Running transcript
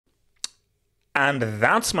And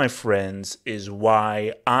that, my friends, is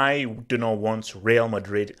why I do not want Real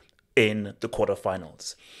Madrid in the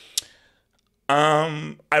quarterfinals.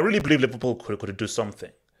 I really believe Liverpool could do something,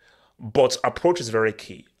 but approach is very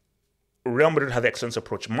key. Real Madrid had the excellent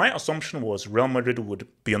approach. My assumption was Real Madrid would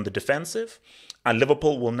be on the defensive, and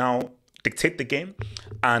Liverpool will now dictate the game,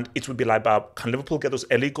 and it would be like, can Liverpool get those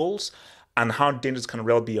early goals, and how dangerous can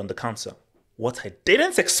Real be on the counter? What I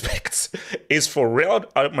didn't expect is for Real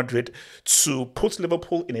Madrid to put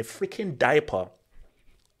Liverpool in a freaking diaper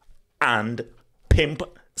and pimp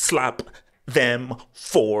slap them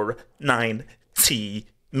for 90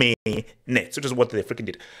 minutes, which is what they freaking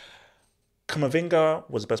did. Camavinga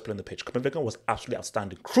was the best player on the pitch. Camavinga was absolutely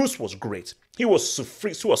outstanding. KROOS was great. He was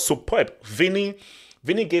superb.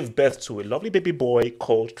 Vinny gave birth to a lovely baby boy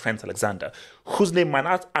called Trent Alexander, whose name might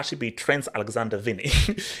not actually be Trent Alexander Vinny.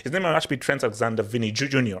 His name might actually be Trent Alexander Vinny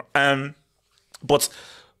Jr. But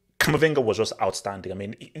Camavinga was just outstanding. I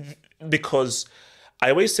mean, because I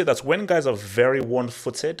always say that when guys are very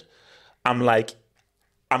one-footed, I'm not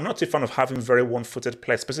a fan of having very one-footed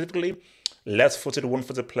players, specifically left-footed,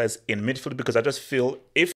 one-footed players in midfield, because I just feel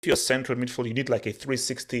if you're central midfield, you need like a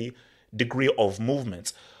 360 degree of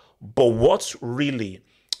movement. But what really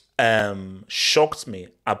shocked me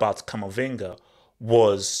about Camavinga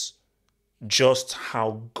was just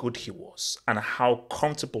how good he was and how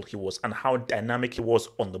comfortable he was and how dynamic he was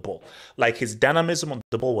on the ball. Like, his dynamism on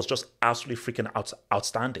the ball was just absolutely freaking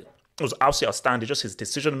outstanding. It was absolutely outstanding. Just his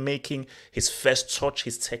decision-making, his first touch,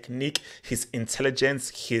 his technique, his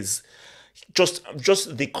intelligence, his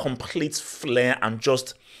just the complete flair, and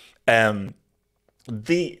just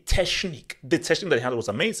the technique that he had was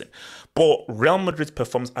amazing. But Real Madrid's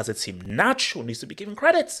performance as a team, Nacho needs to be given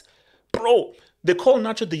credit. Bro, they call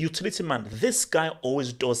Nacho the utility man. This guy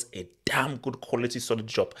always does a damn good quality, solid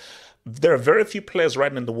job. There are very few players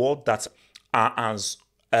right now in the world that are as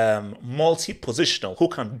multi-positional, who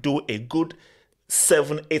can do a good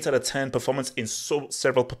 7, 8 out of 10 performance in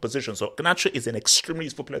several positions. So Nacho is an extremely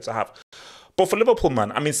useful player to have. But for Liverpool,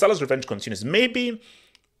 man, I mean, Salah's revenge continues. Maybe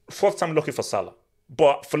fourth time lucky for Salah.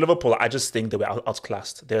 But for Liverpool, I just think they were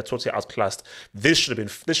outclassed. They were totally outclassed. This should have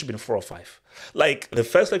been 4 or 5. Like, the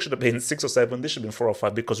first leg should have been 6 or 7. This should have been 4 or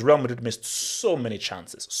 5, because Real Madrid missed so many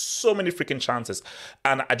chances, so many freaking chances.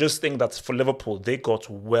 And I just think that for Liverpool, they got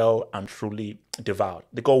well and truly devoured.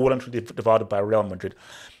 They got well and truly devoured by Real Madrid.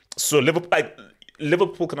 So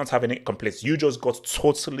Liverpool cannot have any complaints. You just got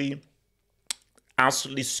totally,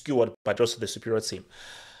 absolutely skewered by just the superior team.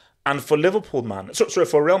 And for Liverpool, man, sorry,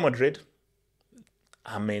 for Real Madrid,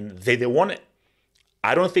 I mean, they won it.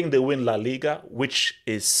 I don't think they win La Liga, which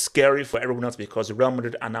is scary for everyone else, because Real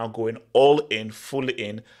Madrid are now going all in, fully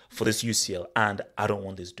in for this UCL. And I don't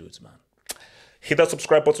want these dudes, man. Hit that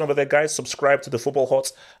subscribe button over there, guys. Subscribe to the Football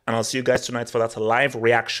Hot. And I'll see you guys tonight for that live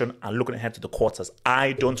reaction and looking ahead to the quarters.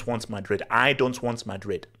 I don't want Madrid. I don't want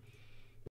Madrid.